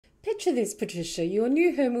Picture this, Patricia. Your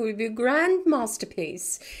new home will be a grand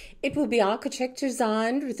masterpiece. It will be architect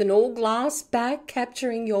designed with an all-glass back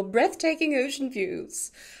capturing your breathtaking ocean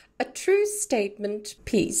views. A true statement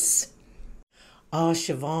piece. Oh,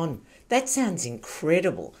 Siobhan, that sounds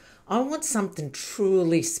incredible. I want something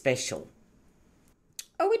truly special.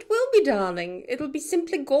 Oh, it will be, darling. It'll be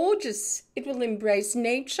simply gorgeous. It will embrace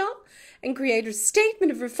nature and create a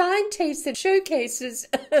statement of refined taste that showcases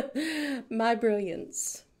my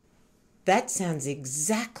brilliance. That sounds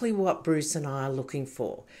exactly what Bruce and I are looking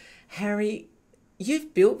for. Harry,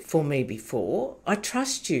 you've built for me before. I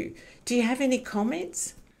trust you. Do you have any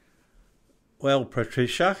comments? Well,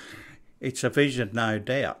 Patricia, it's a vision, no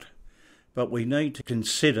doubt, but we need to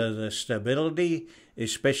consider the stability,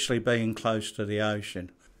 especially being close to the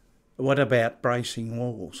ocean. What about bracing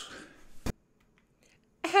walls?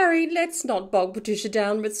 Harry, let's not bog Patricia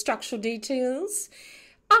down with structural details.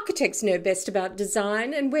 Architects know best about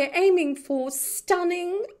design, and we're aiming for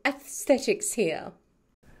stunning aesthetics here.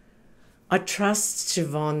 I trust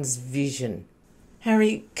Siobhan's vision.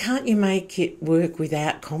 Harry, can't you make it work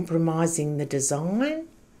without compromising the design?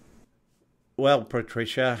 Well,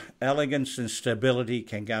 Patricia, elegance and stability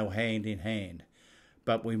can go hand in hand,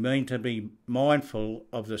 but we mean to be mindful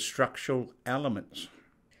of the structural elements.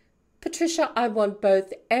 Patricia, I want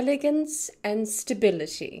both elegance and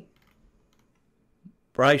stability.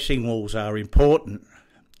 Bracing walls are important.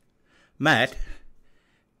 Matt,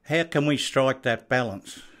 how can we strike that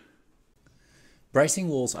balance? Bracing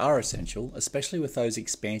walls are essential, especially with those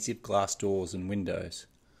expansive glass doors and windows.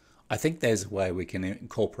 I think there's a way we can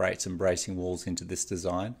incorporate some bracing walls into this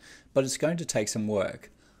design, but it's going to take some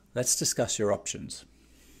work. Let's discuss your options.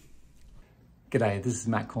 G'day, this is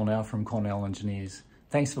Matt Cornell from Cornell Engineers.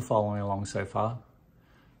 Thanks for following along so far.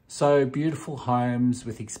 So beautiful homes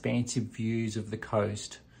with expansive views of the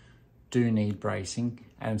coast do need bracing,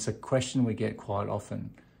 and it's a question we get quite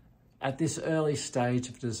often. At this early stage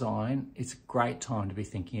of design, it's a great time to be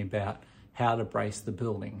thinking about how to brace the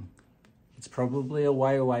building. It's probably a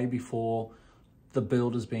way away before the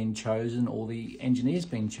builder's been chosen or the engineer's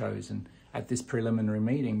been chosen at this preliminary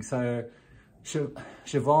meeting. So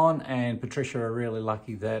Siobhan and Patricia are really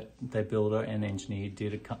lucky that their builder and engineer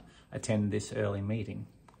did attend this early meeting.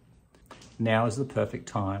 Now is the perfect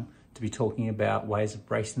time to be talking about ways of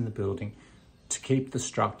bracing the building to keep the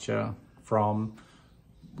structure from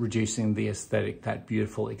reducing the aesthetic, that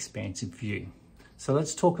beautiful expansive view. So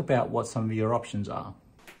let's talk about what some of your options are.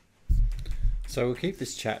 So we'll keep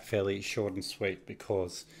this chat fairly short and sweet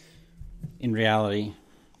because in reality,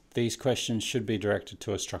 these questions should be directed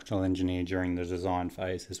to a structural engineer during the design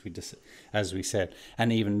phase, as we said,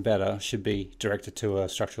 and even better, should be directed to a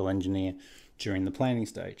structural engineer during the planning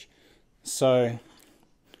stage. So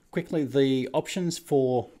quickly, the options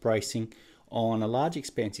for bracing on a large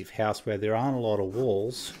expansive house where there aren't a lot of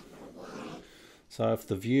walls. So if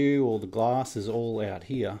the view or the glass is all out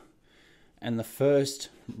here, and the first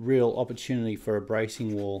real opportunity for a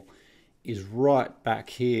bracing wall is right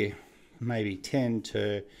back here, maybe 10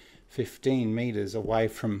 to 15 meters away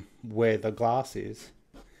from where the glass is,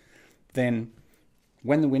 then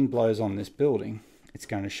when the wind blows on this building, it's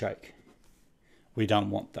going to shake. We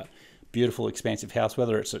don't want that. Beautiful expansive house,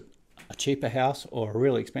 whether it's a cheaper house or a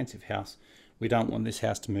really expensive house, we don't want this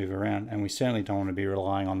house to move around, and we certainly don't want to be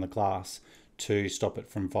relying on the glass to stop it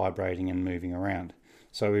from vibrating and moving around.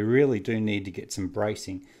 So we really do need to get some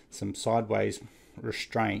bracing, some sideways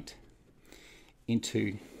restraint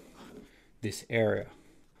into this area.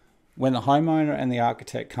 When the homeowner and the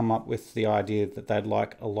architect come up with the idea that they'd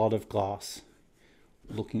like a lot of glass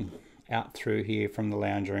looking out through here from the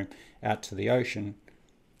lounge room out to the ocean,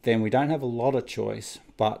 then we don't have a lot of choice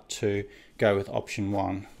but to go with option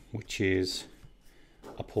one, which is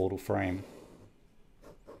a portal frame.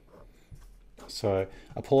 So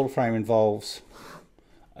a portal frame involves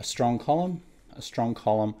a strong column,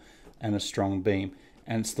 and a strong beam.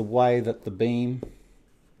 And it's the way that the beam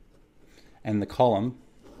and the column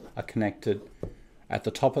are connected at the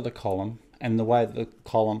top of the column, and the way that the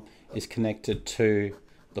column is connected to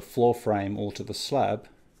the floor frame or to the slab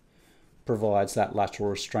provides that lateral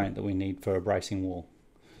restraint that we need for a bracing wall.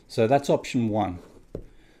 So that's option one.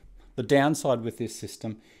 The downside with this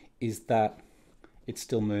system is that it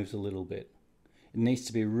still moves a little bit. It needs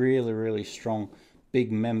to be really, really strong,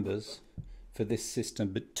 big members for this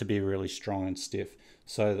system to be really strong and stiff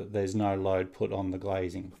so that there's no load put on the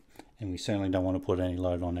glazing. And we certainly don't want to put any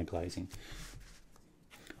load on our glazing.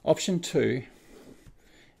 Option two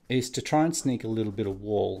is to try and sneak a little bit of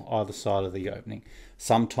wall either side of the opening.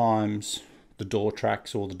 Sometimes the door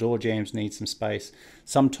tracks or the door jambs need some space.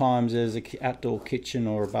 Sometimes there's an outdoor kitchen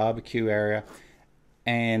or a barbecue area,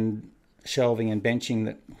 and shelving and benching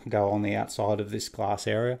that go on the outside of this glass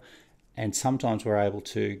area, and sometimes we're able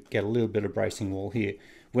to get a little bit of bracing wall here.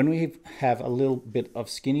 When we have a little bit of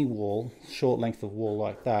skinny wall, short length of wall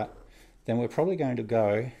like that, then we're probably going to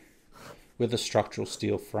go with a structural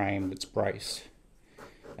steel frame that's braced.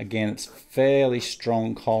 Again, it's fairly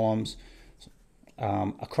strong columns,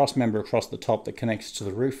 a cross member across the top that connects to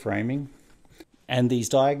the roof framing, and these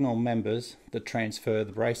diagonal members that transfer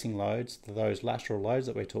the bracing loads, those lateral loads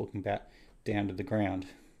that we're talking about, down to the ground.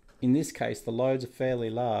 In this case, the loads are fairly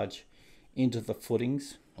large into the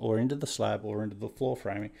footings or into the slab or into the floor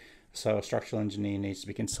framing, so a structural engineer needs to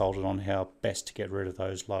be consulted on how best to get rid of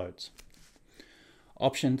those loads.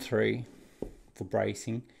 Option 3 for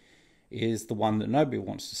bracing is the one that nobody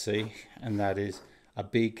wants to see, and that is a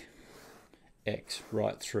big X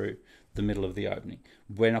right through the middle of the opening.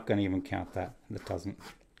 We're not going to even count that. That doesn't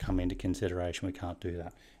come into consideration. We can't do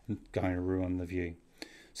that. It's going to ruin the view.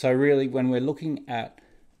 So really, when we're looking at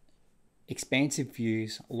expansive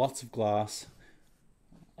views, lots of glass,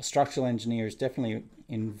 a structural engineer is definitely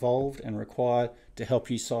involved and required to help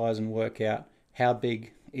you size and work out how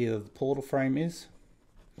big either the portal frame is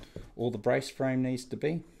or the brace frame needs to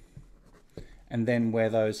be, and then where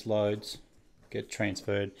those loads get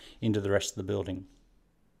transferred into the rest of the building.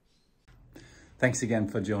 Thanks again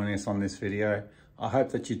for joining us on this video. I hope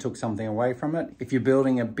that you took something away from it. If you're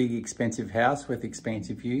building a big expensive house with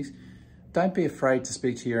expansive views, don't be afraid to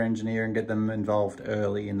speak to your engineer and get them involved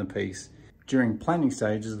early in the piece. During planning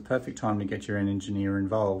stage is the perfect time to get your engineer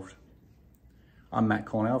involved. I'm Matt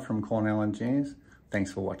Cornell from Cornell Engineers.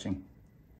 Thanks for watching.